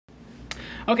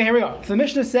Okay, here we go. So the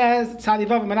Mishnah says,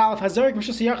 Tzadivav Manalef Hazarik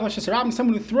Rishus Yachid Rishus Rabim,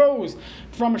 someone who throws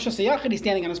from Rishus Yachid, he's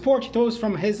standing on his porch, he throws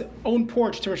from his own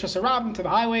porch to Rishus Rabim, to the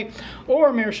highway,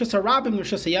 or Rishus Rabim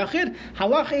Rishus Yachid,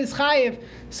 halacha is chayiv.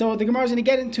 So the Gemara is going to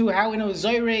get into how we know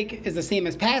Zoyrek is the same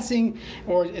as passing,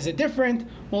 or is it different?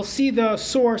 We'll see the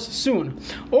source soon.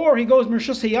 Or he goes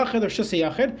Rishus Yachid or Rishus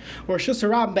Yachid, or Rishus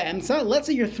Rabim Be'emsa. Let's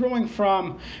say you're throwing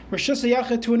from Rishus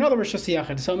Yachid to another Rishus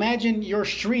Yachid. So imagine your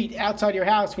street outside your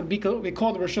house would be called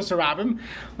the Rishus Rabim.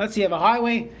 Let's say you have a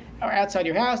highway or outside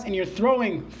your house, and you're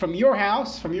throwing from your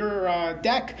house, from your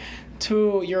deck,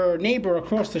 to your neighbor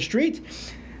across the street.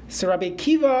 So Rabbi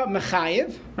Kiva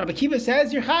mechayev. Rabbi Kiva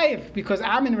says you're chayev because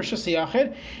I'm in Rishus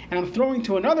Yachid and I'm throwing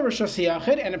to another Rishus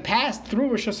Yachid and it passed through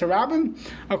Rishus Rabim.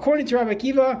 According to Rabbi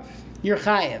Kiva, you're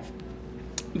chayev.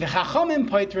 The Chachamim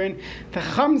Paitrin, the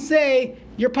Chacham say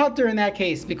you're pater in that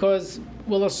case because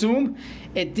we'll assume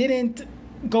it didn't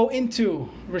go into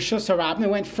Rishus Rabim. It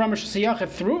went from Rishus Yachid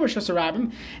through Rishus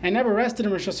Rabim and never rested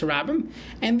in Rishus Rabim,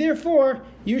 and therefore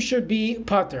you should be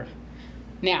pater.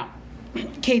 Now,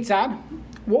 Ketzad.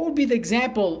 What would be the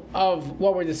example of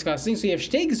what we're discussing? So you have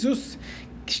shtei gezus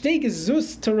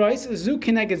terois zu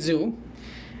keneged zu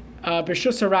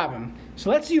b'rishus harabim. So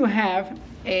let's say you have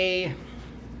a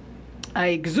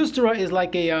gezustera is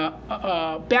like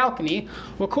a balcony.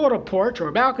 We'll call it a porch or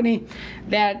a balcony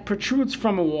that protrudes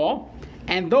from a wall,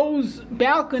 and those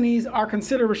balconies are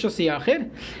considered rishus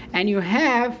yachid, and you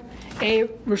have a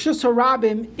rishus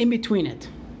harabim in between it.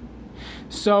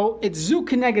 So it's zu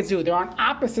keneged zu. They're on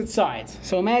opposite sides.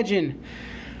 So imagine,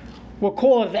 we'll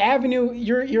call it the avenue.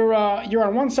 You're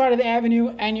on one side of the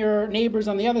avenue, and your neighbor's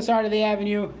on the other side of the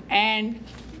avenue, and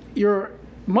you're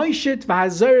moishit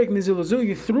v'hazarik mizulazu.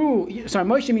 You threw. Sorry,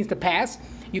 moishit means to pass.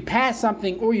 You pass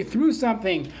something, or you threw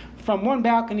something from one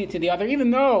balcony to the other,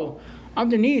 even though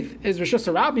underneath is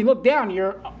Rishus Rabim. You look down,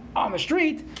 you're on the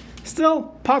street.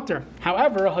 Still pater.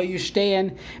 However,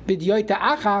 hayushtein b'dyoita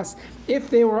achas, if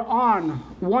they were on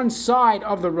one side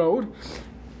of the road,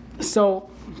 so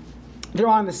they're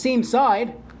on the same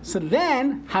side, so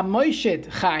then hamoishit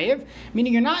chayiv,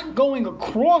 meaning you're not going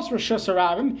across Rishus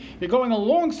Rabim, you're going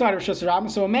alongside Rishus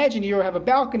Rabim. So imagine you have a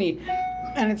balcony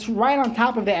and it's right on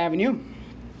top of the avenue.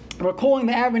 We're calling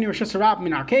the avenue Rishus Rabim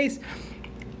in our case.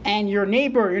 And your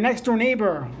neighbor, your next door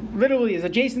neighbor, literally is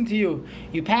adjacent to you.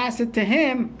 You pass it to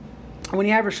him when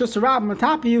you have Rishus Rabim on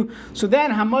top of you. So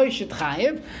then hamoishit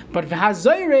chayiv. But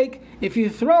v'hazoyrek, if you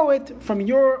throw it from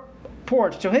your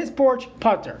porch to his porch,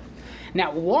 pater.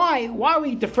 Now, why are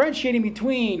we differentiating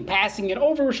between passing it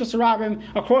over Rishus Rabim,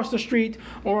 across the street,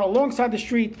 or alongside the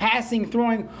street, passing,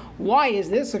 throwing? Why is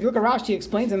this? So if you look at Rashi,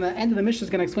 explains, and the end of the Mishnah is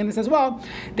going to explain this as well,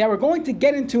 that we're going to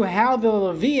get into how the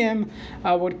Leviim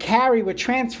would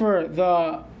transfer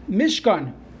the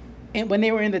Mishkan when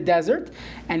they were in the desert,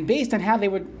 and based on how they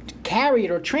would carry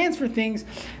it or transfer things,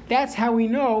 that's how we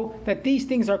know that these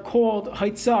things are called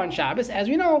Haitzah on Shabbos. As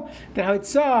we know that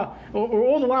Haitzah, or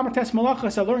all the Lamates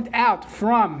Malachas, are learned out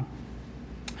from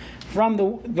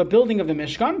the building of the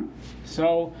Mishkan.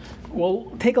 So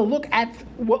we'll take a look at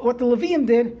what the Leviim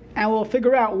did, and we'll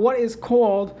figure out what is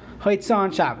called Haitzah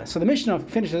on Shabbos. So the Mishnah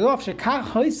finishes off,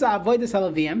 Shekach Haitzah Avodas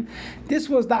HaLeviim. This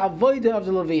was the Avodah of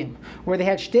the Leviim, where they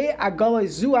had Shtei Agalai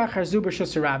Zu Achar Zu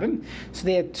B'Rishus Rabim. So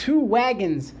they had two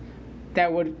wagons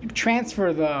that would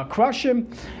transfer the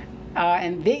krushim,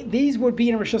 and these would be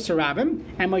in Rishus Rabim.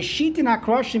 And Moshitin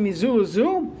HaKrushim Mizu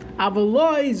Zu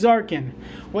Avaloi Zarkin.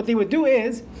 What they would do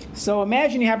is, so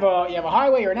imagine you have a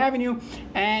highway or an avenue,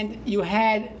 and you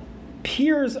had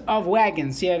piers of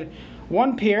wagons. You had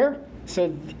one pier,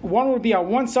 so one would be on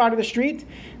one side of the street,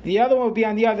 the other one would be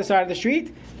on the other side of the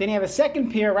street. Then you have a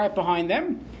second pier right behind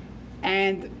them,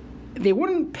 and they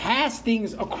wouldn't pass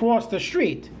things across the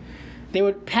street. They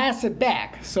would pass it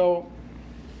back. So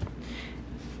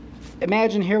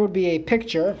imagine here would be a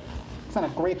picture. It's not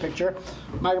a great picture.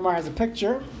 My Gemara has a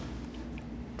picture.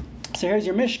 So here's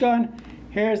your Mishkan.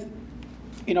 Here's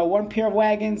one pair of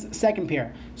wagons, second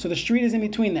pair. So the street is in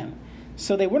between them.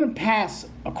 So they wouldn't pass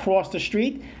across the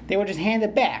street. They would just hand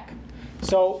it back.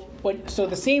 So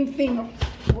the same thing.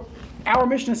 Our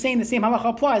Mishnah is saying the same halacha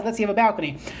applies. Let's say you have a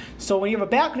balcony. So when you have a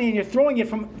balcony and you're throwing it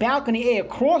from balcony A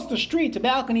across the street to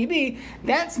balcony B,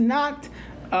 that's not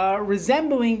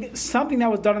resembling something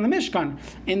that was done in the Mishkan.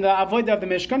 In the avodah of the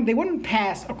Mishkan, they wouldn't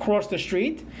pass across the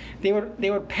street. They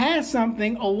would pass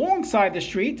something alongside the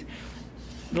street,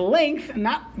 the length,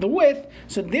 not the width.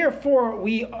 So therefore,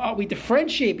 we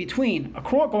differentiate between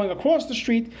going across the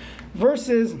street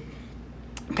versus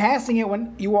passing it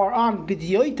when you are on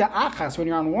b'dyoita achas, when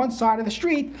you're on one side of the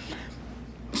street.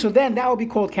 So then that would be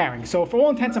called carrying. So for all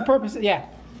intents and purposes, yeah.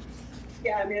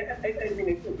 Yeah, I mean,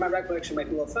 my recollection might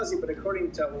be a little fuzzy, but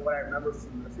according to what I remember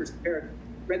from the first pair,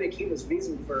 Rebbe Akiva's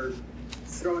reason for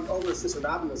throwing over Shus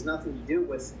Rabbim has nothing to do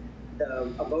with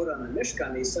a vote on the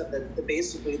Mishkan. He said that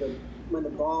basically when the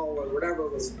ball or whatever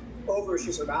was over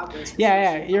Shus Rabbim.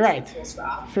 Yeah, you're right.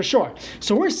 For sure.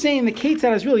 So we're saying the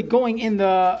Ketzad is really going in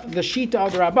the Shita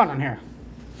of the Rabbanon here.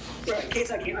 Right,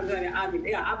 Ketzad can't.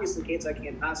 Obviously Ketzad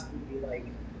can't possibly be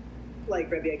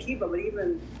like Rebbe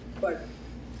Akiva,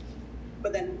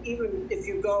 but then even if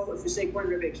you say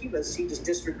according to Rebbe Akiva, does he just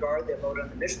disregard the vote on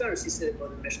the Mishnah, or does he say the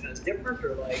vote on the Mishnah is different,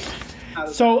 or like?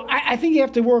 I think you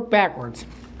have to work backwards.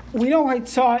 We know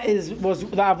Haitzah was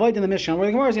the avoid in the Mishnah.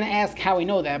 We're going to ask how we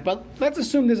know that, but let's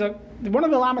assume there's one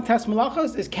of the Lamates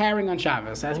Malachos is carrying on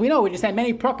Shabbos. As we know, we just had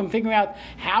many prakim figuring out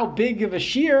how big of a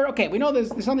shear. Okay, we know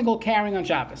there's something called carrying on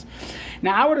Shabbos.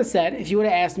 Now, I would have said, if you would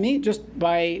have asked me, just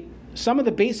by some of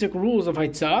the basic rules of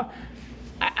Haitzah,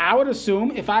 I would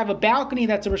assume if I have a balcony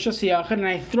that's a Rosh Hashanah and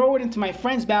I throw it into my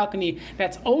friend's balcony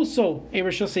that's also a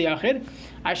Rosh Hashanah,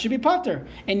 I should be pater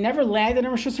and never landed in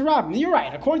Rosh Hashanah. You're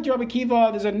right. According to Rabbi Akiva,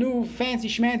 there's a new fancy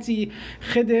schmancy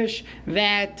chiddush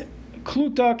that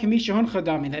kluta kamisha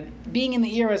hunchadami, that being in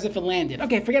the ear as if it landed.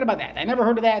 Okay, forget about that. I never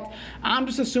heard of that. I'm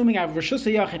just assuming I have Rosh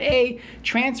Hashanah A,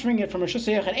 transferring it from Rosh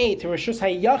Hashanah A to Rosh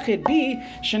Hashanah B,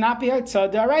 shanapi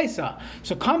haitzah daraisa.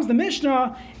 So comes the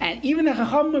Mishnah, and even the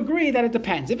Chachamim agree that it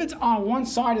depends. If it's on one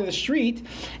side of the street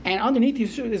and underneath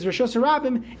is Rosh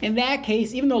Hashanah, in that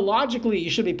case, even though logically you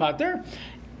should be pater,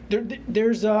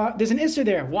 there's an isser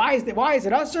there. Why is it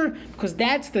usser? Because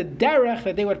that's the derech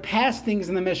that they would pass things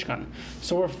in the Mishkan.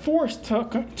 So we're forced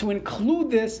to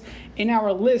include this in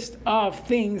our list of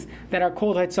things that are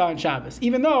called Haitzah on Shabbos,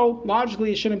 even though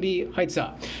logically it shouldn't be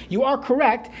Haitzah. You are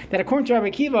correct that according to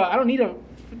Rabbi Akiva, I don't need to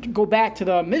go back to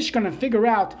the Mishkan and figure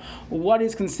out what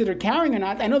is considered carrying or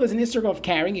not. I know there's an issur of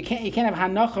carrying. You can't have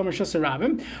Hanacha or Rosh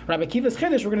Hashanah. Rabbi Akiva's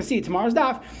chiddush, we're going to see tomorrow's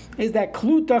daf, is that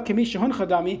kluta kemisha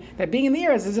hunchadami, that being in the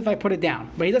air is as if I put it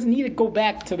down. But he doesn't need to go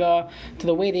back to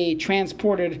the way they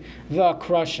transported the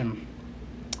krushim.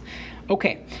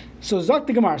 Okay, so Zok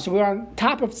the Gemara. So we're on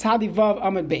top of Tzadi Vav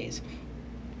Amud Beis.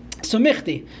 So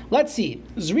Michti, let's see.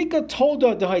 Zrika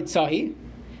tolda dehaitzahi.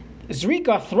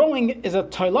 Zrika, throwing, is a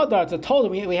toilada, it's a tolda.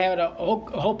 We had a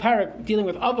whole parak dealing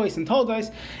with avos and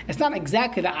toldos. It's not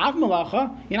exactly the av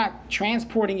malacha. You're not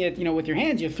transporting it, with your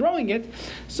hands. You're throwing it.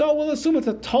 So we'll assume it's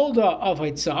a tolda of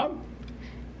haitzah.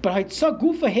 But haitzah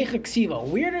gufa hecha ksiva.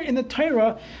 Where in the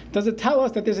Torah does it tell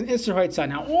us that there's an isser haitzah?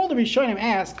 Now all the Rishonim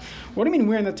ask, what do you mean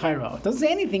where in the Torah? It doesn't say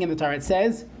anything in the Torah. It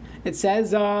says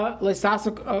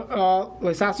lesasu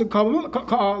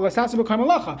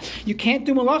malacha. You can't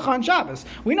do malacha on Shabbos.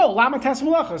 We know lamatas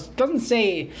malachas. It doesn't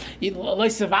say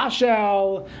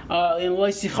leisavashel,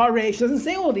 leisicharesh. It doesn't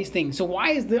say all these things. So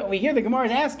why is over here the Gemara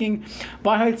is asking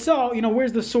by haitzah?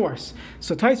 Where's the source?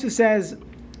 So Tosfos says.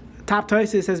 Top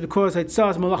Tosfos says because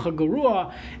Haitzah is malacha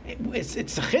garua, it's a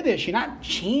chiddush. You're not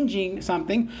changing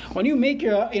something. When you make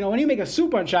a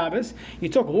soup on Shabbos, you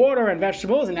took water and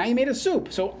vegetables, and now you made a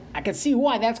soup. So I can see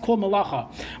why that's called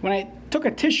malacha. When I took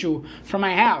a tissue from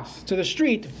my house to the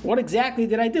street, what exactly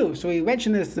did I do? So we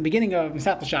mentioned this at the beginning of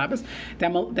Masechta Shabbos,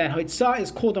 that Haitzah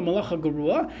is called a malacha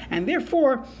garua, and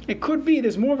therefore it could be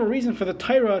there's more of a reason for the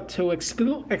Torah to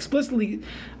explicitly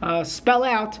spell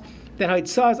out that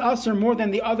Haitzah is aser more than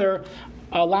the other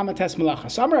lamates malacha.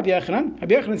 So Amar Rabbi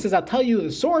Yochanan says, I'll tell you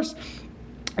the source.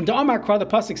 And the Amar Kra, the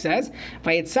pasuk says,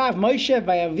 "Vayetzav Moshe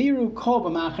vayaviru kol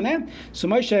b'machane." So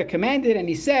Moshe commanded, and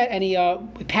he said, and he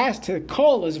passed to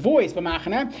call his voice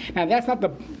b'machane. Now that's not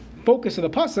the focus of the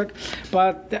pasuk,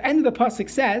 but the end of the pasuk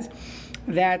says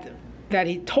that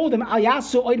he told him, Al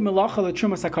yasu oid melacha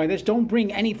l'trumas hakodesh, don't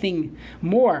bring anything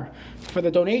more for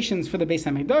the donations for the Beis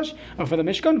HaMikdash or for the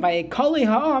Mishkan. Vayekali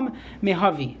ha'am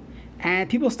mehavi, and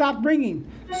people stopped bringing.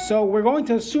 So we're going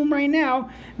to assume right now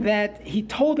that he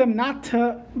told them not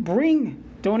to bring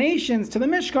donations to the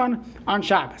Mishkan on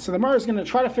Shabbos. So the Gemara is going to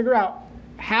try to figure out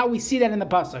how we see that in the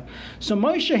pasuk. So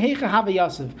Moshe heicha hava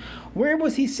Yosef, where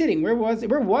was he sitting? Where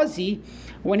was he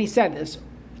when he said this?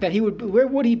 Where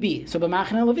would he be? So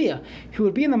b'machane Levia, he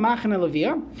would be in the machane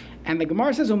Levia, and the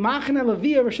Gemara says u'machane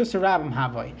Levia Rosh Hashanah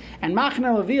havoi, and machane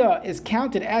Levia is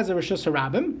counted as a Rosh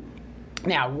Hashanah.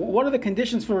 Now, what are the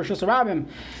conditions for Rosh Hashanah?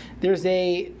 There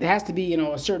has to be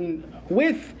a certain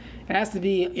width. It has to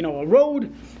be a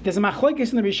road. There's a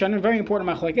machlokes in the Rishonim, a very important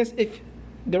machlokes.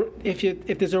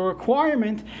 If there's a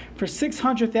requirement for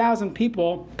 600,000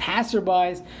 people,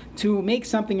 passerbys, to make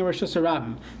something a Rosh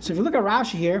Hashanah. So if you look at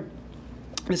Rashi here.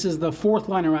 This is the fourth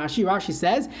line of Rashi. Rashi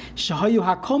says, "Shahayu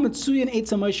hakol mitzuyin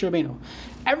eitz Moshe Rabbeinu."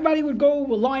 Everybody would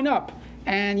line up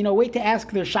and wait to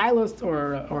ask their shilos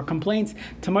or complaints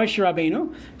to Moshe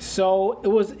Rabbeinu. So it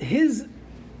was his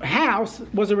house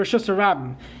was a Rosh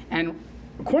Hashanah, and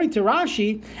according to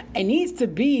Rashi, it needs to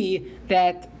be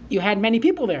that you had many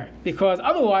people there, because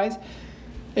otherwise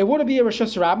it wouldn't be a Rosh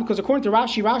Hashanah. Because according to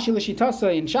Rashi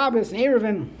L'shitasa in Shabbos and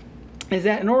Eruvin is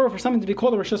that in order for something to be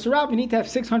called a Rosh Hashanah, you need to have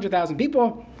 600,000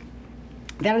 people.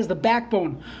 That is the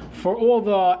backbone for all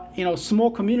the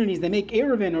small communities that make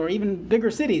Eruvin or even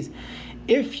bigger cities.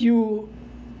 If you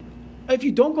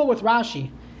don't go with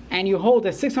Rashi and you hold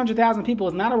that 600,000 people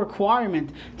is not a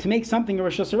requirement to make something a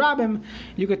Rosh Hashanah,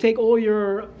 you could take all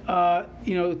your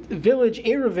village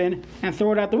Eruvin and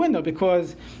throw it out the window,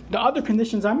 because the other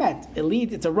conditions are met.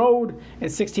 It's a road,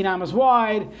 it's 16 amas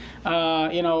wide,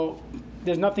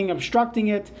 there's nothing obstructing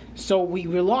it. So we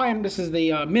rely on, this is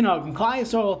the minhag in Klal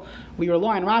Yisrael, we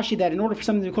rely on Rashi that in order for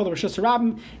something to be called a Rosh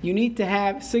Hashanah, you need to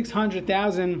have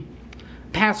 600,000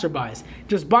 passerbys.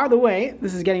 Just by the way,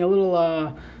 this is getting a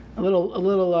little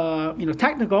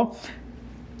technical,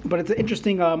 but it's an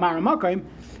interesting Ma'ara.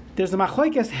 There's a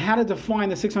machlokes how to define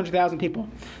the 600,000 people.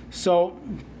 So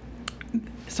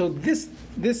this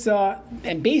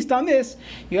and based on this,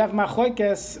 you have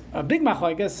machlokes, a big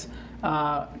machlokes,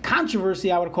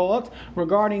 controversy, I would call it,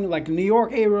 regarding like New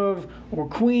York Eruv or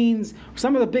Queens,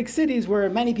 some of the big cities where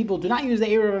many people do not use the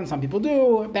Eruv and some people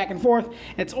do, back and forth.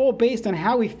 It's all based on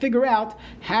how we figure out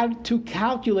how to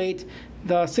calculate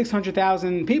the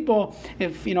 600,000 people,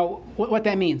 if what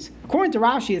that means. According to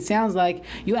Rashi, it sounds like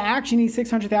you actually need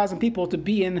 600,000 people to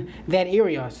be in that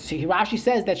area. So Rashi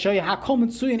says that show you how Kol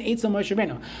Mitzuyin Eitzel Moshe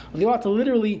Rabbeinu. They ought to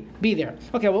literally be there.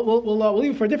 Okay, we'll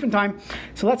leave it for a different time.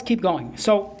 So let's keep going.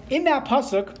 So in that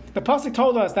pasuk, the pasuk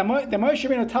told us that Moshe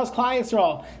Rabbeinu tells Klal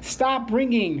Yisrael, stop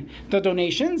bringing the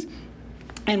donations.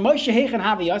 And Moshe Heichen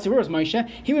Haviyah, so where was Moshe?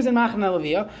 He was in Machane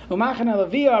Leviyah. Umachane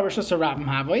Leviyah, Rosh Hashanah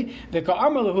Havoi.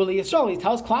 V'ka'amar Lahu Yisrael. He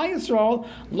tells Klal Yisrael,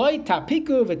 Loi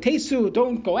tapiku v'tesu.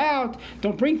 Don't go out.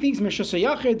 Don't bring things from Rosh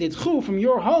Hashanah Didchu, from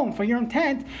your home, for your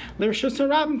intent. Rosh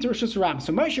Hashanah to Rosh Hashanah.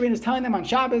 So Moshe Rabbeinu is telling them on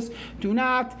Shabbos, do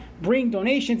not bring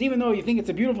donations, even though you think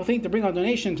it's a beautiful thing to bring a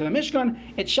donation to the Mishkan.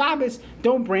 It's Shabbos.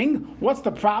 Don't bring. What's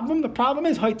the problem? The problem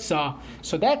is Haitzah.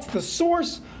 So that's the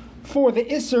source for the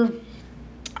Isser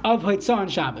of Haitzah on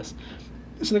Shabbos.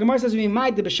 So the Gemara says,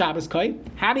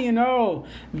 how do you know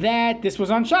that this was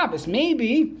on Shabbos?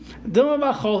 Maybe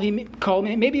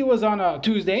it was on a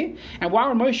Tuesday, and why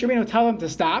would Moshe Rabbeinu tell them to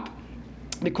stop?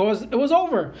 Because it was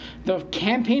over. The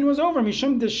campaign was over.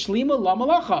 Mishum deshlima la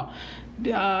malacha.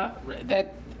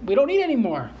 That we don't need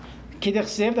anymore. The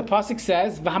pasuk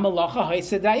says, the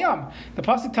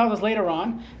pasuk tells us later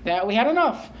on that we had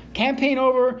enough. Campaign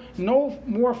over, no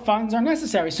more funds are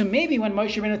necessary. So maybe when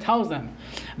Moshe Rabbeinu tells them,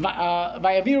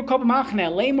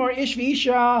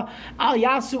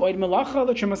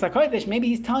 maybe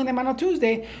he's telling them on a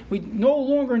Tuesday, we no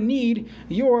longer need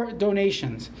your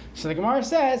donations. So the Gemara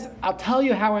says, I'll tell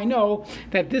you how I know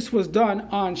that this was done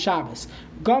on Shabbos.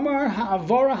 Gamar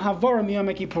ha'avara miyom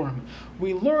kippurim.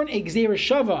 We learn a Gzeira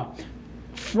Shava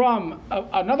from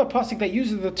another pasuk that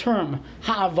uses the term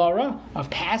ha'avara, of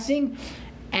passing,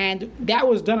 and that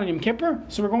was done on Yom Kippur.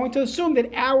 So we're going to assume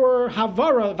that our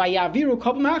havara vayaviru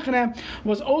kol b'machane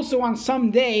was also on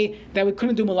some day that we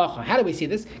couldn't do malacha. How do we see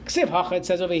this? Ksiv hacha, it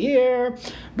says over here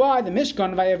by the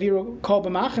Mishkan vayaviru kol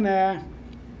b'machane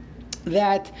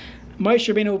that Moshe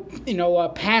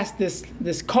Rabbeinu, passed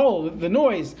this call, the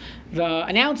noise, the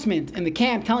announcement in the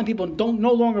camp, telling people don't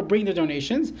no longer bring their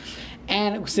donations.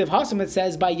 And Ksiv Hasam, it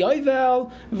says by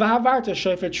Yovel v'havarta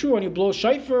shofar true, and you blow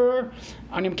shofar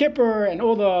on Yom Kippur, and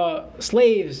all the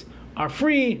slaves are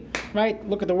free. Right?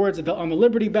 Look at the words on the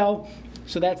Liberty Bell.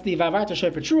 So that's the Vavarta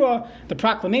Shofar Trua, the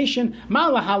proclamation.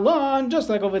 Mala Halon, just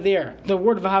like over there. The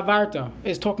word Vavarta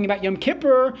is talking about Yom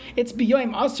Kippur. It's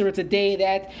B'Yom Asr. It's a day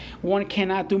that one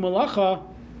cannot do malacha.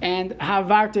 And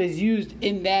Havarta is used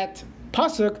in that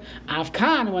pasuk.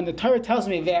 Avkan, when the Torah tells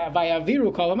me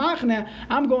Vayaviru kol hamachne,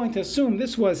 I'm going to assume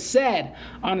this was said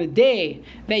on a day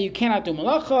that you cannot do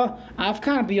malacha.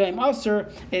 Avkan b'yom asr,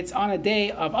 it's on a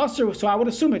day of asr, so I would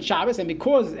assume it's Shabbos. And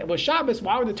because it was Shabbos,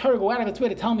 why would the Torah go out of its way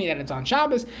to tell me that it's on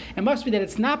Shabbos? It must be that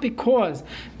it's not because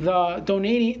the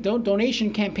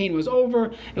donation campaign was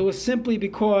over. It was simply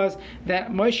because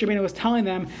that Moshe Rabbeinu was telling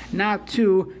them not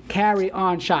to carry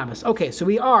on Shabbos. Okay, so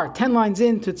we are 10 lines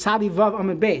into Tzadi Vav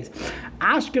Amud Beis.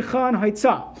 Ashkechan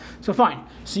Haitzah. So fine.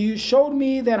 So you showed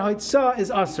me that Haitzah is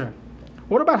Asr.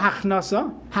 What about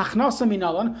Hachnasa? Hachnasa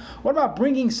minalan. What about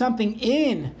bringing something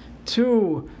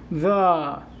into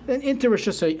Rosh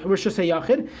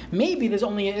Hashanah? Maybe there's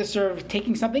only an Isser of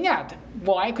taking something out.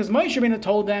 Why? Because Moshe Rabbeinu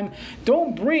told them,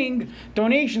 don't bring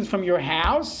donations from your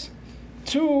house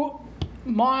to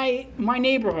my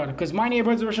neighborhood, because my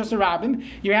neighborhood is Rosh Hashanah,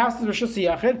 your house is Rosh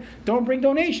Hashanah, don't bring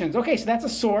donations. Okay, so that's a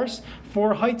source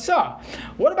for Haitzah.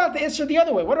 What about the Isser the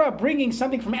other way? What about bringing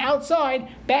something from outside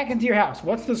back into your house?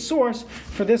 What's the source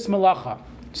for this Malacha?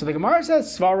 So the Gemara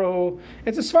says, Svaru,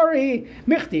 it's a Svari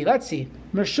Michti, let's see.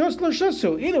 Rishus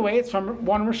l'Rishusu. Either way, it's from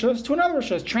one Rishus to another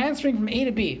Rishus, transferring from A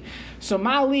to B. So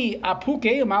Mali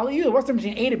Apuke, Mali, what's the difference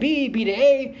between A to B, B to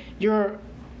A? You're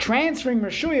transferring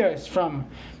Rishuyas from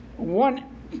one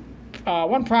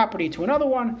property to another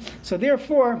one. So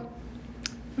therefore,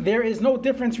 there is no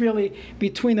difference really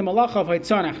between the Malacha of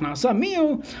Haitzah and Achnasa.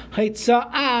 Miu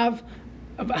Haitzah Av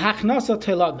Hachnasa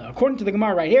Telada. According to the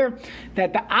Gemara right here,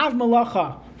 that the Av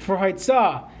Malacha for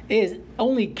Haitzah is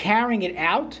only carrying it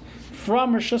out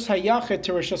from Rishus HaYachid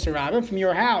to Rishus HaRabim, from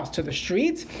your house to the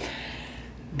streets,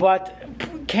 but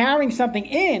carrying something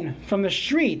in from the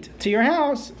street to your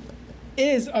house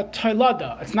is a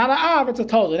Telada. It's not an Av, it's a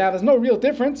Telada. Now there's no real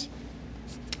difference.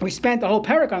 We spent a whole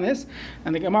parak on this,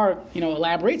 and the Gemara,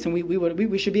 elaborates, and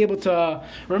we should be able to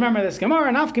remember this Gemara.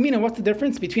 And Afkamina, what's the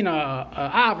difference between a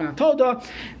Av and a Tolda?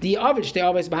 The Avish, they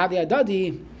always Bahadi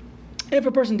Adadi. If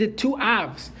a person did two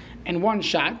Avs in one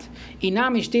shot,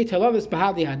 Inami Shtei Telavis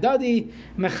Bahadi Hadadi,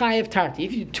 Mechayev Tarti.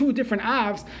 If you do two different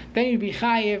Avs, then you'd be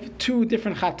Chayev two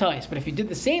different Chatais. But if you did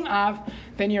the same Av,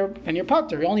 then you're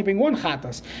Pater. You only bring one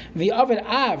Chatas. The Avid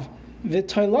Av, the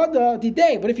Toilada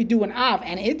Didei, but if you do an Av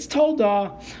and it's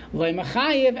Tolda,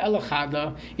 Le'mechayev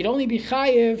Elachada, you'd only be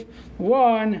Chayev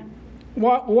one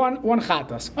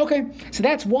Chatas. Okay, so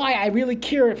that's why I really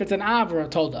care if it's an Av or a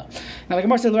Tolda. Now the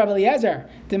Gemara says, Rabbi Eliezer,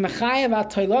 the Mechayev at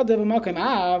Toilada b'makom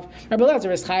Av, Rabbi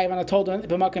Eliezer is Chayev on a Tolda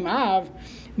b'makom Av,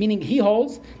 meaning he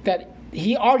holds that.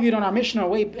 He argued on our Mishnah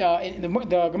way in the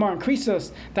Gemara in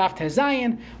Krisos, Daf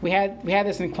Tezayin. We had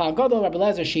this in Klal Gadol, Rabbi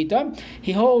Eliezer Shita.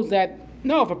 He holds that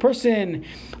no, if a person,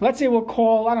 let's say we'll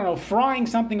call, frying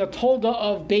something a tolda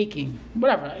of baking,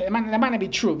 whatever, that might not be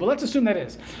true, but let's assume that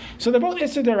is. So they're both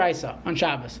Isser Deraisa on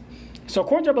Shabbos. So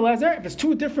according to Rabbi Eliezer, if it's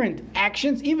two different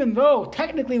actions, even though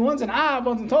technically one's an Av,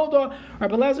 one's an Tolda,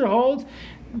 Rabbi Eliezer holds,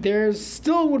 there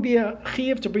still would be a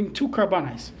Chiyuv to bring two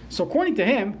Karbanos. So according to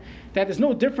him, that there's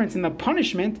no difference in the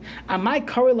punishment. Amai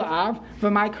kari la'av,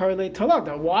 v'amai kari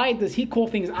le'tolada. Why does he call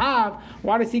things av?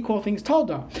 Why does he call things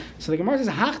tolda? So the Gemara says,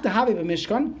 hach dehavi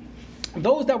b'mishkan.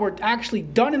 Those that were actually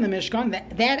done in the Mishkan,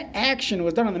 that action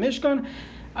was done in the Mishkan,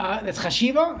 that's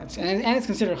chashiva, and it's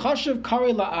considered chashiv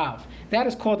kari la'av. That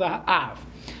is called a av.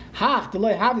 Hach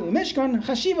deloy havi b'mishkan,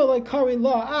 chashiva loy kari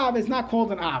la'av is not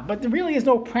called an av. But there really is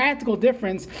no practical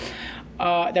difference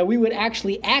that we would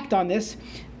actually act on this,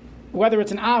 whether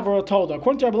it's an Av or a Tolda.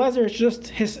 According to Rabbi Eliezer, it's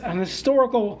just an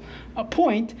historical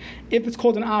point if it's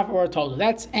called an Av or a Tolda.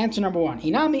 That's answer number one.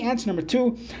 Inami, answer number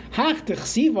two, Hach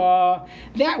Techsiva,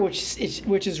 that which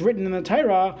is written in the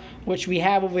Torah, which we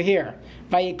have over here.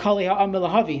 Vayikali ha'am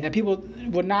b'lahavi, that people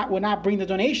would not bring the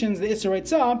donations, the Isser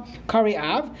Eitzah, Kari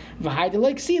Av,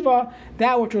 V'haidelei Ksiva,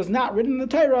 that which was not written in the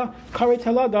Torah, Kari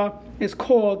Talada, is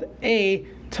called a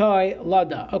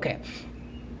Tailada. Okay.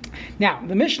 Now,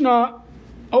 the Mishnah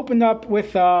opened up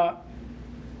with the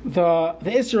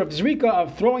Isser of Zrika,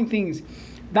 of throwing things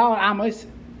Dalar Amos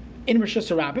in Rosh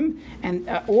Hashanah, and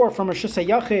or from Rosh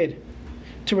Hashanah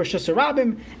to Rosh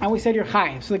Hashanah, and we said you're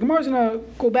chayiv. So the Gemara is going to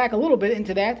go back a little bit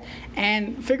into that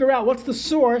and figure out what's the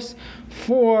source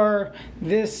for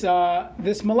this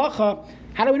malacha.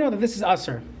 How do we know that this is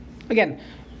Asr? Again,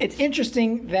 it's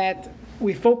interesting that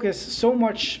we focus so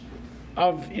much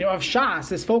of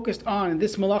Shas is focused on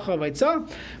this malacha of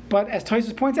Eitzah, but as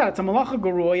Tosfos points out, it's a malacha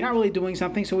gurua. You're not really doing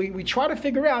something, so we try to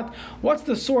figure out what's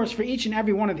the source for each and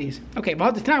every one of these. Okay,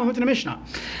 but tonight we went to the Mishnah.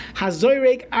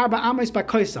 Hazoyrek arba amos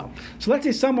b'koisel. So let's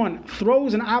say someone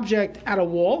throws an object at a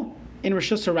wall in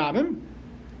Rosh Hashanah.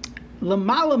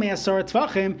 L'mala me'asar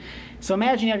tvachim. So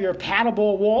imagine you have your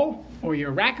paddleball wall or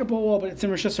your racquetball wall, but it's in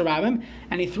Rosh Hashanah,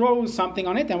 and he throws something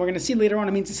on it, and we're going to see later on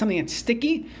it means it's something that's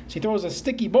sticky. So he throws a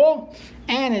sticky ball,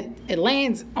 and it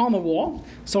lands on the wall,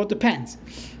 so it depends.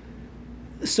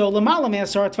 So l'mala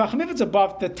me'asar tvachim, if it's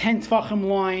above the 10 tvachim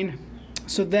line,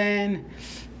 so then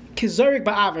kizorik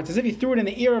ba'avret, as if you threw it in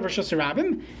the ear of Rosh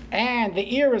Hashanah, and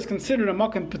the ear is considered a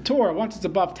makom patur once it's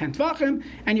above 10 tvachim,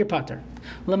 and you're patur.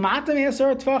 L'mata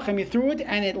me'asar tvachim, you threw it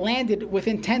and it landed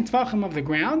within 10 tvachim of the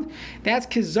ground. That's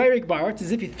kizorik ba'aretz,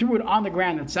 as if you threw it on the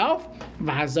ground itself.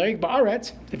 V'hazorik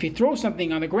ba'aretz, if you throw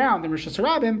something on the ground in Rosh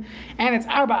Hashanah, and it's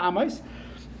arba amos,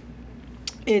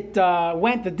 it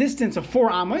went the distance of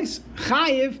 4 amos,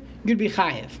 chayiv, you'd be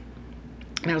chayiv.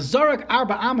 Now, Zarak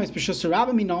Arba Amos B'Shus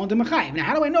Harabim Minon D'Mechayiv. Now,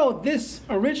 how do I know this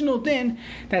original din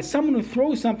that someone who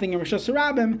throws something in Rishus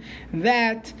Harabim,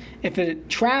 that if it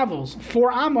travels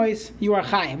 4 Amos, you are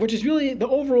Chayiv? Which is really the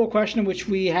overall question which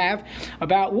we have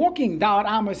about walking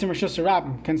Dalat Amos in Rishus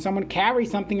Harabim. Can someone carry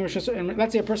something in Rishus Harabim?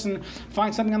 Let's say a person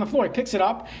finds something on the floor, he picks it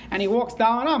up, and he walks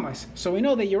Dalat Amos. So we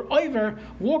know that you're over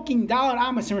walking Dalat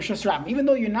Amos in Rishus Harabim. Even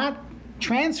though you're not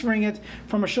transferring it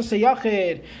from Rosh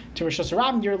Yachid to Rosh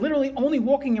Hashanah, you're literally only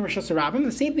walking in Rosh Hashanah.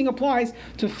 The same thing applies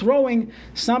to throwing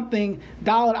something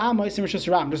Dalat Amos in Rosh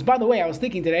Hashanah. Just by the way, I was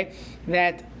thinking today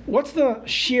that what's the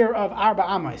shear of Arba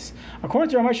Amos? According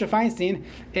to Ramosha Feinstein,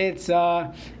 it's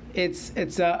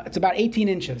about 18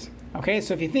 inches. Okay,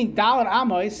 so if you think Dalat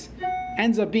Amos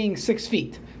ends up being 6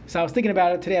 feet. So I was thinking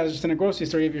about it today. I was just in a grocery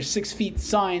store. You have your 6 feet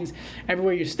signs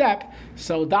everywhere you step.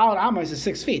 So Dalat Amos is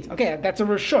 6 feet. Okay, that's a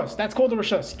rishus. That's called a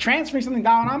rishus. Transferring something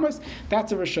Dalat Amos,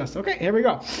 that's a rishus. Okay, here we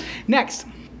go. Next.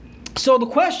 So the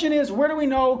question is, where do we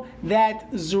know that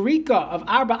Zurika of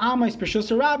Arba Amos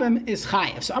B'Shus Harabim is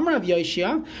Chayev? So I'm Rav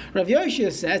Yoshia. Rav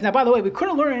Yoshia says, now by the way, we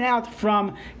couldn't learn it out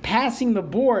from passing the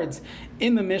boards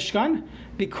in the Mishkan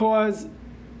because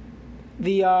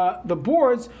the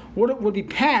boards would be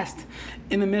passed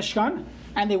in the Mishkan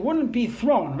and they wouldn't be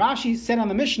thrown. Rashi said on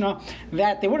the Mishnah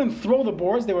that they wouldn't throw the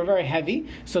boards, they were very heavy.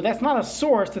 So that's not a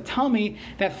source to tell me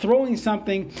that throwing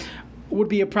something would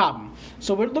be a problem.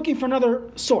 So we're looking for another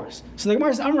source. So the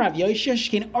Gemara says, Amrav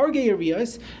Yoshesh can arge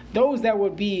Yeriyos, those that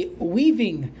would be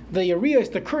weaving the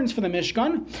Yeriyos, the curtains for the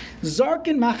Mishkan,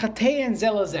 Zarkin Machatei and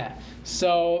Zelazeh.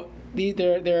 So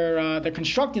they're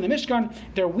constructing the Mishkan,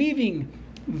 they're weaving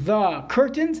the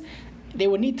curtains. They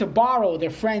would need to borrow their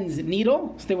friend's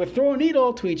needle, so they would throw a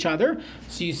needle to each other.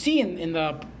 So you see in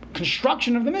the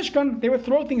construction of the Mishkan, they would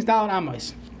throw things down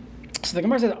Amos. So the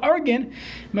Gemara says, Argin,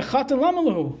 Mechatan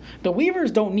Lamalahu. The weavers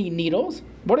don't need needles.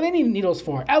 What do they need needles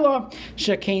for? Ella,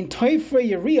 Shekain Toifre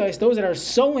Yeriyos, those that are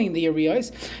sewing the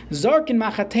Yeriyos, Zarkin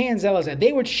Machatei and Zelazeh.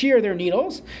 They would shear their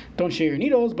needles. Don't shear your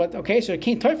needles, but okay, so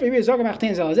Shekain Toifre Yeriyos, Zarkin Machatei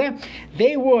and Zelazeh.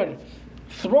 They would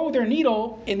throw their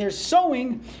needle in their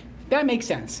sewing. That makes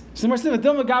sense. So who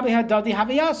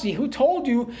told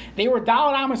you they were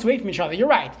Dalat Amos away from each other? You're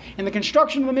right. In the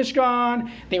construction of the Mishkan,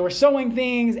 they were sewing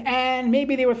things, and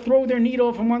maybe they would throw their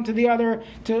needle from one to the other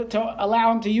to allow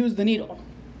them to use the needle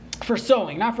for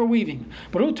sewing, not for weaving.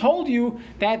 But who told you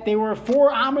that they were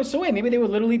 4 Amos away? Maybe they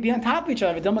would literally be on top of each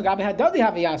other.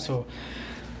 So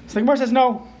the Gemara says,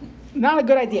 no, not a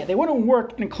good idea. They wouldn't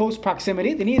work in close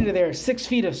proximity. They needed their 6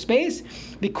 feet of space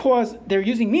because they're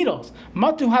using needles.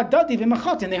 Matu hadadi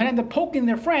v'machatin. They end up poking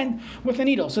their friend with a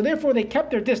needle. So therefore, they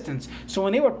kept their distance. So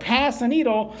when they would pass a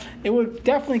needle, it would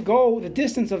definitely go the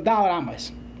distance of Dalat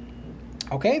Amos.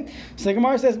 Okay? So the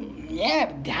Gemara says,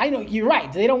 yeah, I know you're right.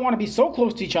 They don't want to be so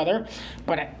close to each other,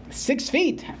 but at 6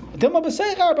 feet, maybe, they weren't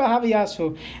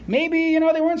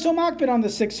so makbid on the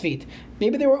 6 feet.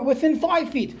 Maybe they were within 5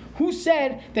 feet. Who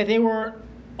said that they were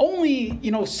only,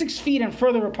 6 feet and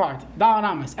further apart? Dalat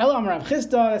Amos. Elam Rav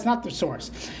Chisda, that's not the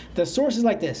source. The source is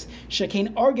like this.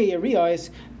 Shekain arge Yeriyos.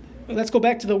 Let's go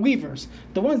back to the weavers.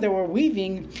 The ones that were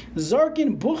weaving,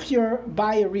 Zarkin Buchyer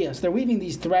by Yeriyos. They're weaving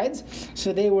these threads,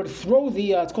 so they would throw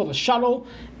it's called a shuttle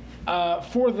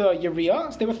for the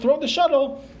Yeriyah. So they would throw the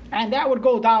shuttle, and that would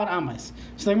go down Amos.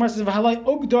 So the Gemara says, "V'halai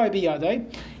ugdoi biyadai."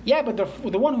 Yeah, but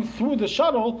the one who threw the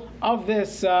shuttle of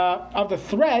this of the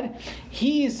thread,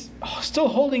 he's still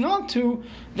holding on to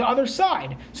the other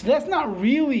side. So that's not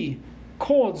really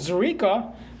called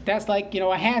zurika. That's like, a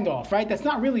handoff, right? That's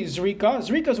not really zrika.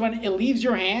 Zrika is when it leaves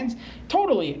your hands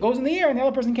totally. It goes in the air and the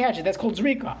other person catches it. That's called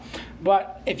zrika.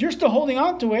 But if you're still holding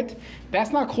on to it, that's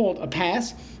not called a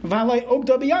pass. He's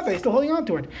still holding on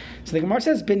to it. So the Gemara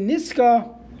says,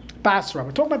 Beniska Basra.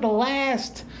 We're talking about the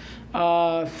last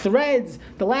threads,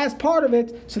 the last part of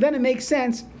it. So then it makes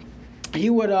sense. He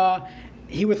would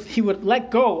let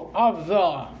go of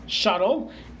the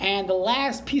shuttle, and the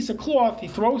last piece of cloth he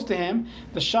throws to him,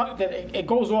 it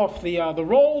goes off the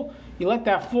roll. You let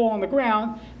that fall on the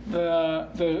ground.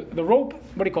 The rope,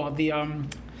 what do you call it?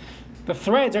 The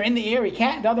threads are in the air.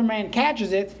 The other man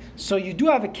catches it. So you do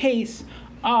have a case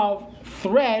of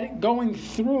thread going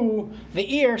through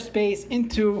the ear space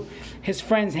into his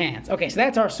friend's hands. Okay, so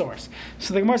that's our source.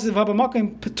 So the Gemara says,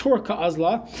 "V'habamakim patur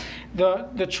ka'azla."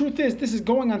 The truth is, this is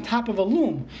going on top of a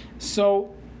loom.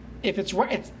 So if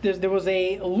there was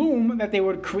a loom that they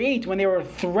would create when they were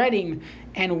threading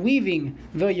and weaving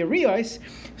the Yeriyos.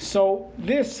 So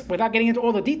this, without getting into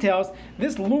all the details,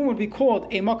 this loom would be called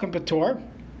a makom patur.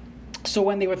 So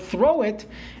when they would throw it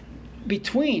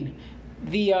between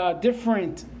the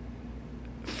different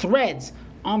threads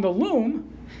on the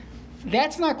loom,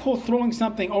 that's not called throwing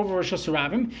something over Rosh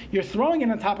Hashanah. You're throwing it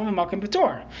on top of a Makom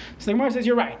B'Tor. So the Gemara says,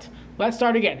 you're right. Let's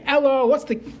start again. Elo, what's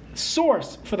the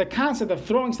source for the concept of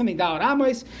throwing something Dalet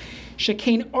Amos?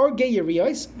 Shekain Orge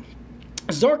Yeriyos,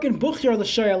 Zorkin Buchyer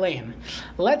L'Shoyalein.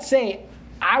 Let's say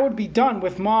I would be done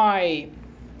with my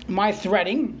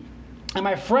threading, and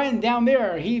my friend down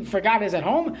there, he forgot his at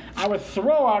home. I would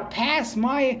pass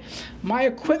my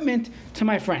equipment to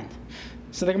my friend.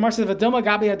 So the Gemara says, "V'dilma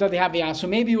gabi hadadi haviyah." So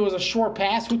maybe it was a short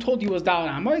pass. Who told you it was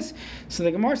Dalet Amos? So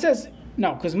the Gemara says,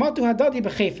 no, because matu hadadi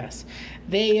b'chefes.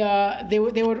 They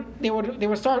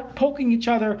would start poking each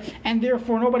other, and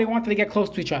therefore nobody wanted to get close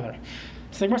to each other.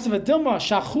 So the Gemara says, "V'dilma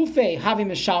shachufe havi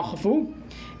mishalchafu."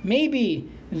 Maybe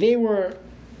they were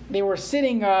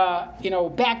sitting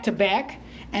back to back,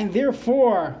 and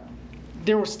therefore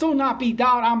there would still not be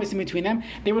Dalet Amos in between them.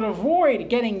 They would avoid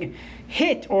getting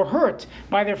hit or hurt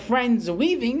by their friends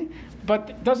weaving,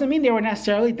 but doesn't mean they were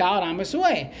necessarily Dalet Amos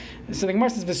away. So the Gemara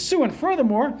says, "V'su," and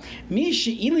furthermore, Mi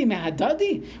she'ili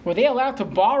mehadadi, were they allowed to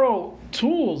borrow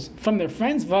tools from their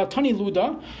friends? V'tani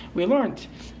luda, we learned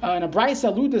in a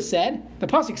brayso, Luda said, the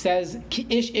pasuk says, Ki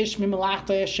ish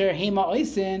mimalachtoi asher hema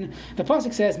oisin. The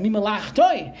pasuk says,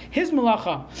 mimalachtoi, his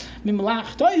malacha,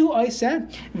 mimalachtoi hu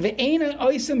oisen, ve'ena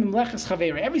oisen mimlechas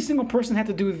chaveri. Every single person had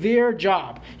to do their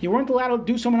job. You weren't allowed to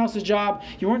do someone else's job.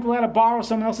 You weren't allowed to borrow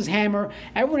someone else's hammer.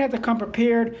 Everyone had to come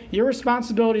prepared. Your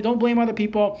responsibility. Don't blame other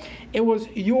people. It was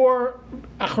your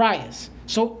achrayas.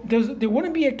 So there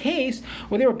wouldn't be a case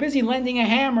where they were busy lending a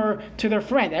hammer to their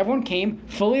friend. Everyone came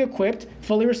fully equipped,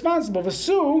 fully responsible.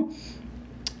 V'su,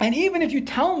 and even if you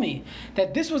tell me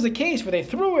that this was a case where they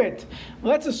threw it,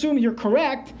 let's assume you're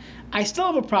correct, I still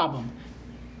have a problem.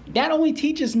 That only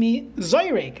teaches me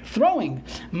zoyrek, throwing.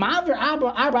 Where do I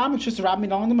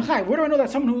know that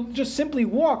someone who just simply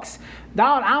walks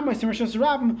Dalet Amos in Rosh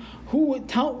Hashanah,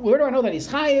 where do I know that he's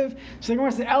chayiv? So the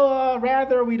Gemara says, Ella,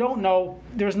 rather we don't know.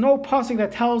 There's no pasuk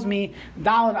that tells me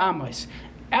Dalet Amos.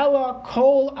 Ella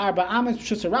kol arba amos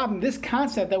b'shus harabim. This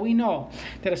concept that we know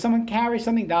that if someone carries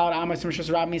something Dalet Amos in Rosh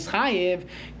Hashanah is chayiv,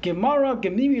 Gemara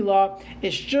Gemimila,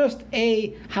 it's just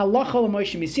a halacha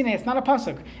l'Moshe Misinai. It's not a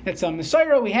pasuk. It's a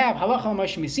Mesorah. We have halacha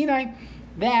l'Moshe Misinai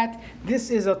that this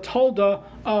is a tolda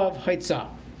of Haitzah.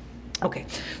 Okay,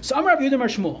 so I'm Rav Yehuda Mar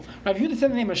Shmuel. Rav Yehuda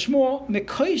said the name of Shmuel,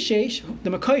 Mekoishesh, the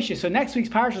Mekoishesh. So next week's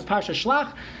parsha is Parsha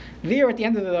Shlach. There at the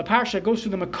end of the parsha goes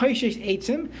through the Mekoishesh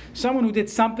Eitzim, someone who did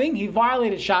something, he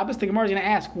violated Shabbos. The Gemara is going to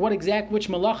ask which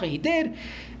malacha he did,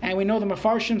 and we know the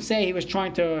Mefarshim say he was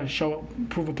trying to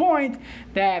prove a point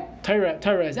that Torah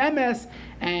is emes,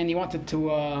 and he wanted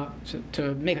to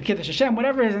make a Kiddush Hashem,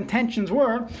 whatever his intentions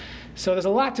were. So there's a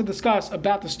lot to discuss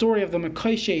about the story of the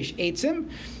Mekoishesh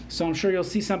Eitzim. So I'm sure you'll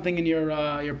see something in your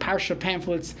parsha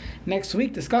pamphlets next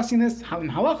week discussing this in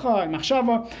halacha and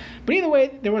machshava. But either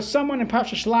way, there was someone in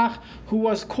Parsha Shlach who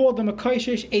was called the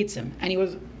Mekoishesh Eitzim, and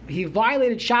he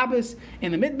violated Shabbos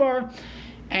in the Midbar,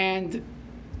 and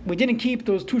we didn't keep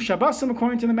those 2 Shabbosim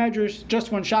according to the Medrash,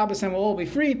 just 1 Shabbos and we'll all be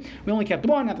free. We only kept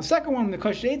 1, not the second one, the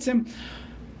Mekoishesh Eitzim.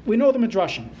 We know the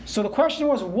Midrashim. So the question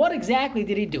was, what exactly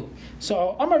did he do?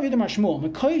 So Amar Yehuda Mar Shmuel,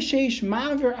 Mekoishesh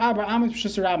Ma'aver Arba Amos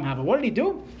B'shus harabim Hava. What did he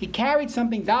do? He carried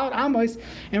something Dalet Amos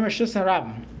in Rosh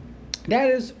Hashanah. That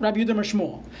is Rabbi Yehuda Mar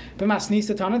Shmuel.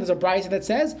 B'Masnisa Tana, there's a brayso that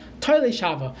says Toilei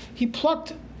Shava. He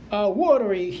plucked wood,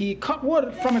 or he cut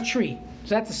wood from a tree.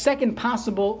 So that's the second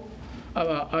possible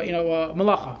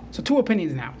malacha. So 2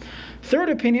 opinions now. Third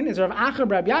opinion is Rav Acha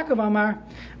Rabbi Yaakov Amar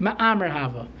Ma'amer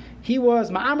Hava. He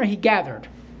was Ma'amer, he gathered.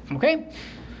 Okay?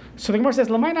 So the Gemara says,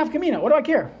 L'may nafkamina, what do I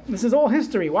care? This is all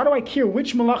history. Why do I care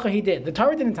which malacha he did? The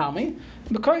Torah didn't tell me.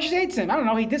 Mekoishesh Eitzim, I don't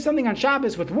know, he did something on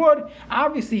Shabbos with wood.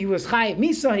 Obviously he was chayiv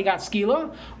misa, he got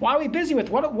skila. Why are we busy with?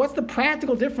 What's the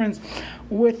practical difference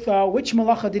with which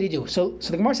malacha did he do? So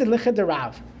the Gemara said, Liched de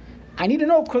Rav. I need to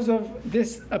know because of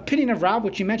this opinion of Rav,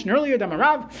 which you mentioned earlier,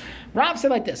 Rav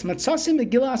said like this, Matzasim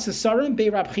Megillah Sesarim Bei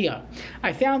Rab Chia.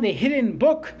 I found a hidden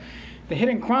book, the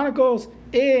Hidden Chronicles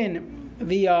in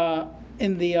the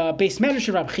Beis Medrash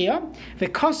of Rab Chia, the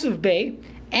Kasuv Bey,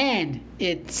 and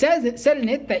it said in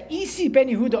it that Isi ben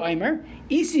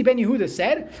Yehuda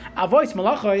said, Avois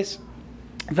Malachos,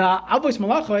 the Avos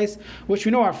Malachos, which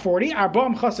we know are 40,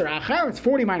 Arba'am Chaser Achar, it's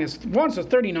 40 minus 1, so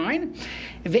 39.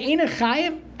 Ve'ena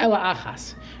Chayiv Ela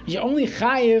Achas. You're only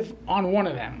Chayiv on one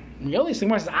of them. Really? So the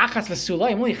Gemara says, Achas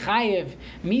V'Sulay, I'm only Chayiv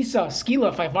Misa, Skila,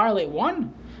 if I violate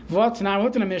one. V'ot, now I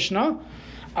went to the Mishnah.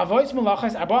 Avois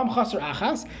Malachos, Arba'am Chaser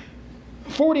Achas,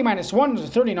 40 minus 1 is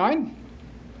 39.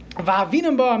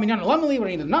 V'havinam ba minyan lamali, what do I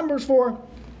need the numbers for?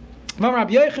 That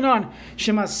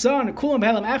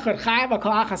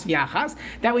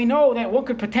we know that one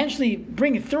could potentially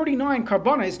bring 39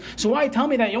 karbanos. So why tell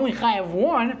me that you only chayav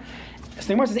one? So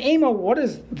the Gemara says, Ema, what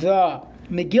does the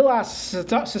Megillah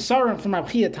Sesarim from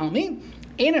Rav Chia tell me?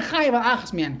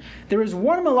 There is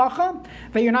one malacha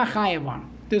that you're not chayav on.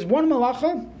 There's one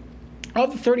malacha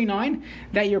of the 39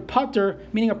 that you're pater,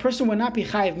 meaning a person would not be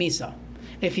chayav misa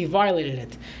if he violated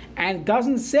it. And it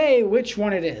doesn't say which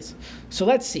one it is. So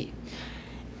let's see.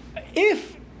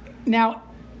 If, now,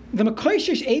 the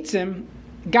Mekoshish Eitzim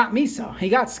got misa, he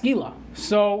got skila.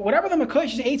 So whatever the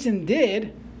Mekoshish Eitzim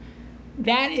did,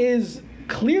 that is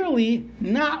clearly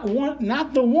not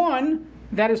the one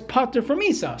that is pater for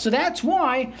misa. So that's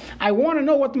why I want to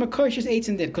know what the Mekoshish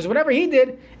Eitzim did, because whatever he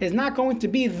did is not going to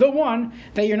be the one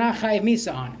that you're not chayav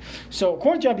misa on. So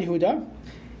according to Rabbi Yehuda,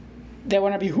 that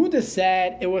when Rabbi Yehuda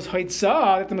said it was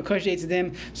Haitzah that the Mekoshish Eitzim did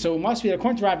him, so it must be,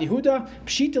 according to Rabbi Yehuda,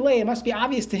 Pshit Delay, it must be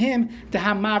obvious to him to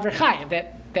have Mavr Chayav,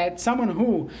 that someone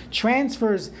who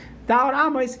transfers Da'ar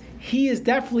Amos,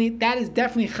 that is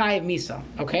definitely Chayav Misa.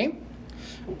 Okay?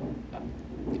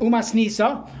 Umas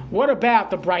Nisa, what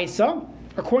about the Brisa?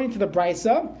 According to the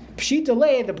Brisa, Pshit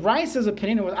Delay, the Brisa's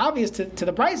opinion, it was obvious to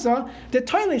the Brisa, the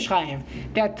Toilish Chayav,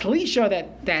 that Talisha,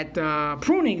 that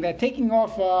pruning, that taking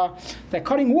off, that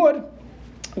cutting wood,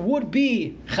 would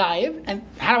be Chayav. And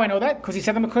how do I know that? Because he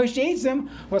said the Mekoshish Eitzim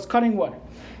was cutting wood.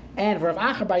 And for Rav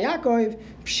Acher Bar Yaakov,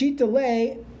 Pshit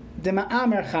Delay, the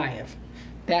Ma'amer Chayav.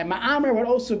 That Ma'amer would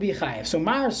also be Chayav. So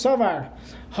Mar Savar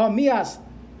Hamias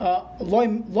Loy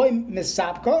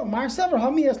Misapka, Mar Savar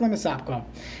Hamias Loy Misapka.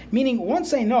 Meaning,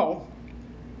 once I know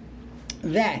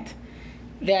that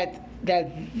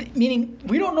meaning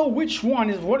we don't know which one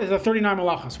is what is the 39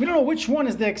 malachas. We don't know which one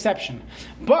is the exception.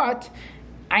 But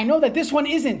I know that this one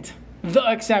isn't the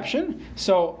exception.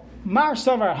 So Mar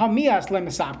Savar Hamias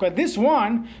Lemisapka. This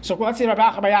one, so let's say Rabbi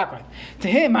Acha Bar Yaakov. To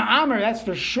him, Ma'amer, that's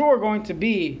for sure going to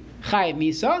be Chayav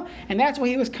Misa, and that's why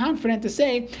he was confident to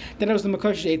say that it was the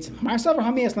Mekoshish Eitzim. Mar Savar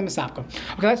Hamias Lemisapka.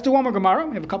 Okay, let's do one more Gemara.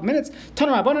 We have a couple minutes.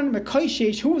 Tanu Rabbanan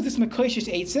Mekoshish. Who was this Mekoshish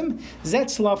Eitzim? Zet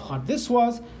Slavchad. This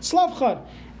was Slavchad.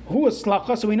 Who was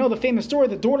Slavchad? So we know the famous story.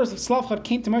 The daughters of Slavchad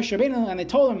came to Moshe Rabbeinu and they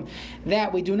told him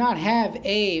that we do not have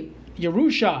a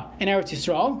Yerusha in Eretz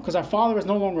Yisrael because our father is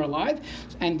no longer alive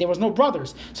and there was no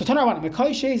brothers. So Tanu Rabbanan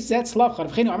Mekoshish Zet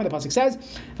Slavchad. The pasuk says,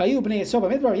 "Vayu bnei Yisrael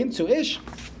b'midbar yimtzu ish."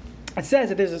 It says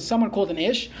that there's someone called an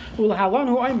Ish,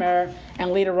 and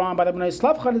later on by the Bnei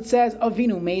Slavchad it says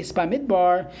Avinu Meis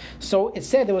Bamidbar. So it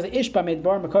said there was an Ish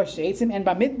Bamidbar, Mekoshish Eitzim, and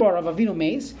Bamidbar of Avinu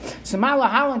Meis. So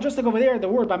Malahalan, just like over there, the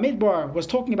word Bamidbar was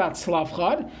talking about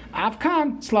Slavchad,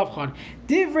 Avkan, Slavchad.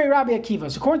 Divrei Rabbi Akiva.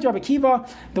 So according to Rabbi Akiva,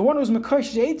 the one who was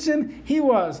Mekoshish Eitzim, he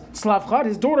was Slavchad.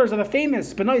 His daughters are the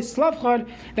famous Bnei Slavchad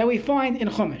that we find in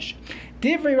Chumash.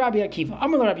 Divrei Rabbi Akiva.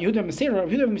 Amar Rabbi Yehuda Meseira.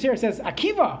 Rabbi Yehuda Meseira says,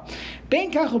 Akiva,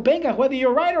 benkach ubenkach, whether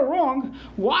you're right or wrong,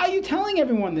 why are you telling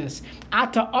everyone this?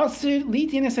 Ata asir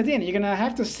litin esadin. You're going to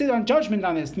have to sit on judgment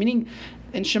on this. Meaning,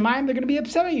 in Shemaim, they're going to be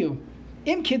upset at you.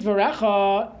 Im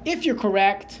kidvarecha, if you're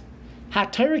correct,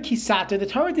 HaTorah kisata, the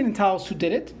Torah didn't tell us who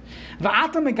did it.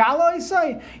 Va'ata megala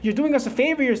isai, you're doing us a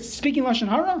favor, you're speaking Lashon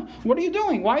Hara? What are you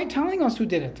doing? Why are you telling us who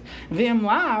did it? V'im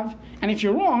lav, and if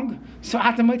you're wrong, so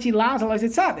atamoti laz al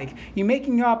tzadik. You're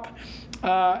making up,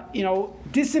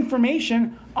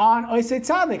 disinformation on Oisei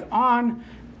Tzadik, on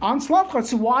Slavchad.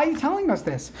 So why are you telling us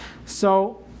this?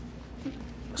 So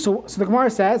the Gemara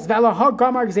says, V'ala ha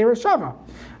gamar gzeira shava.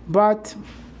 But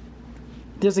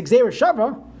there's a gzeira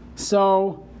shava,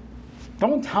 so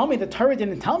don't tell me the Torah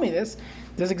didn't tell me this.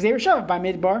 There's a Gzeir Shava by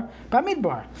Midbar.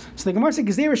 So the Gemara said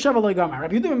Gzeir Shava lo Gamar.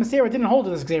 Rabbi Yehuda Meseira didn't hold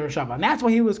to this Gzeir Shava, and that's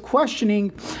why he was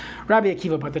questioning Rabbi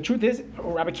Akiva. But the truth is,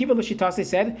 Rabbi Akiva L'Shitase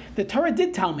said the Torah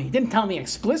did tell me. It didn't tell me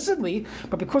explicitly,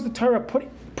 but because the Torah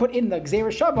put in the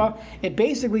Gzeir Shava, it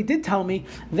basically did tell me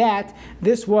that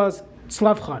this was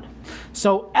Slavchad.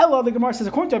 So Ella, the Gemara says,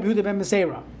 according to Rabbi Yehuda ben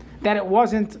Meseira, that it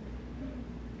wasn't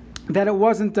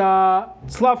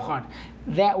Slavchad.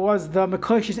 That was the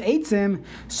Mekoshish Eitzim.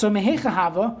 So Mehecha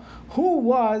Hava,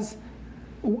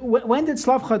 when did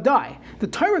Slavchad die? The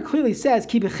Torah clearly says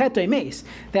Ki b'chetoi meis,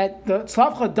 that the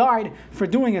Slavchad died for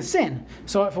doing a sin.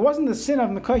 So if it wasn't the sin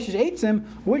of Mekoshish Eitzim,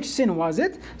 which sin was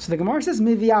it? So the Gemara says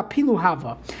Mivia Pilu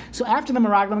Hava. So after the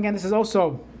Meraglim, again, this is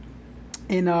also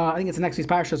in I think it's the next week's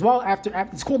parasha as well. After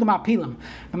it's called the Mapilim.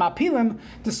 The Mapilim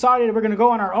decided we're going to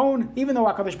go on our own, even though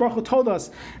HaKadosh Baruch Hu told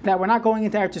us that we're not going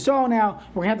into Eretz Yisrael now.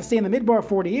 We're going to have to stay in the Midbar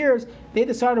 40 years. They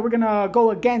decided we're going to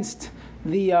go against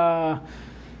the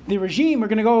regime. We're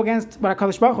going to go against what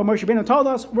HaKadosh Baruch Hu, Moshe Rabbeinu told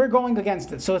us. We're going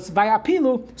against it. So it's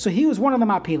Vayapilu. So he was one of the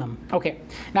Mapilim. Okay.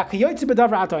 Now Kiyotzi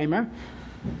B'Davra Ata Omer.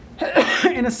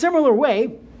 In a similar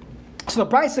way, So the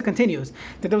Brisa continues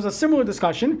that there was a similar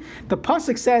discussion. The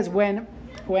pasuk says when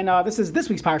this is this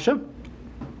week's parsha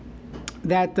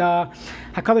that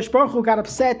Hakadosh Baruch Hu got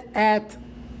upset at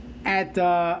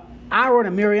Aaron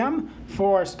and Miriam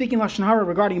for speaking Lashon Hara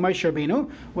regarding Moshe Rabbeinu,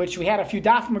 which we had a few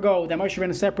dafim ago that Moshe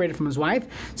Rabbeinu separated from his wife.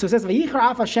 So it says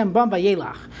Vayichar af Hashem bam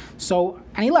vayelach. So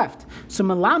and he left. So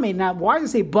Melamed, now why does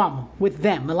it say bum with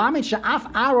them? Melamed she'af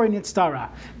Aaron yitztara.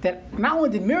 That not only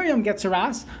did Miriam get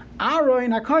saras,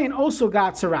 Aaron HaKohen also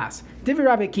got saras. Divi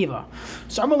Rabbi Akiva.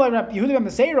 So Amalei Rabbi Yehuda ben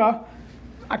Beseira,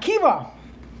 Akiva,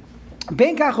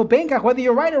 benkach or benkach, whether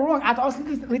you're right or wrong, at os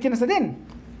litinas adin.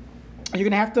 You're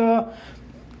gonna have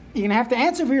to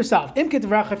answer for yourself.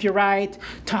 If you're right,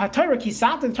 the Torah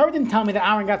didn't tell me that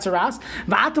Aaron got saras.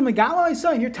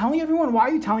 And you're telling everyone, why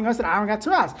are you telling us that Aaron got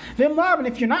saras? And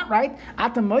if you're not right,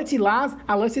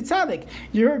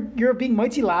 you're being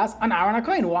moitzi las on Aaron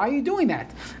HaKohen. Why are you doing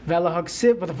that? What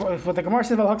the Gemara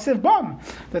says, bum.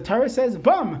 The Torah says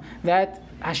bum, that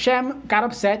Hashem got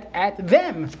upset at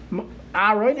them,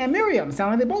 Aaron and Miriam. It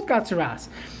sounds like they both got saras.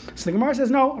 So the Gemara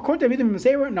says no. According to Rabbi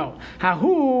Meseir, no.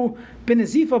 Hahu ben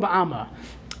Zifa ba'ama.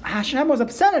 Hashem was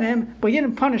upset at him, but he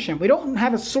didn't punish him. We don't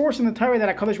have a source in the Torah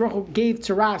that HaKadosh Baruch Hu gave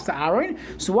tzaras to Aaron.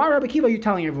 So why, Rabbi Akiva, are you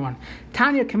telling everyone?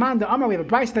 Tanya command the Amar. We have a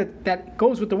brayse that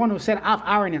goes with the one who said af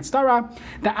Aaron and Stara.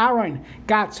 The Aaron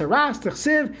got tzaras.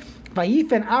 T'chsiv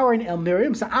vayifen Aaron el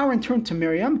Miriam. So Aaron turned to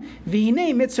Miriam.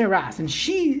 V'hinei mitzaras, and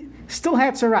she still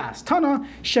had tzaras. Tana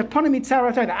shepana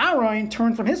mitzarat. The Aaron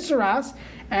turned from his tzaras,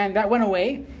 and that went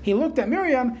away. He looked at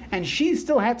Miriam, and she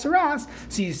still had tzaras.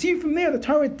 So you see from there, the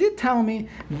Torah did tell me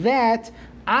that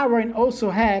Aaron also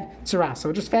had tzaras.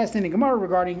 So just fascinating Gemara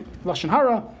regarding Lashon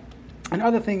Hara and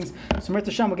other things. So Mirta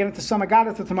Hashem, we'll get into some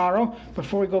Agadata tomorrow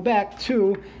before we go back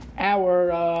to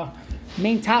our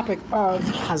main topic of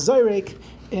Hazorik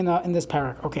in this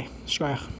parak. Okay, shkoyach.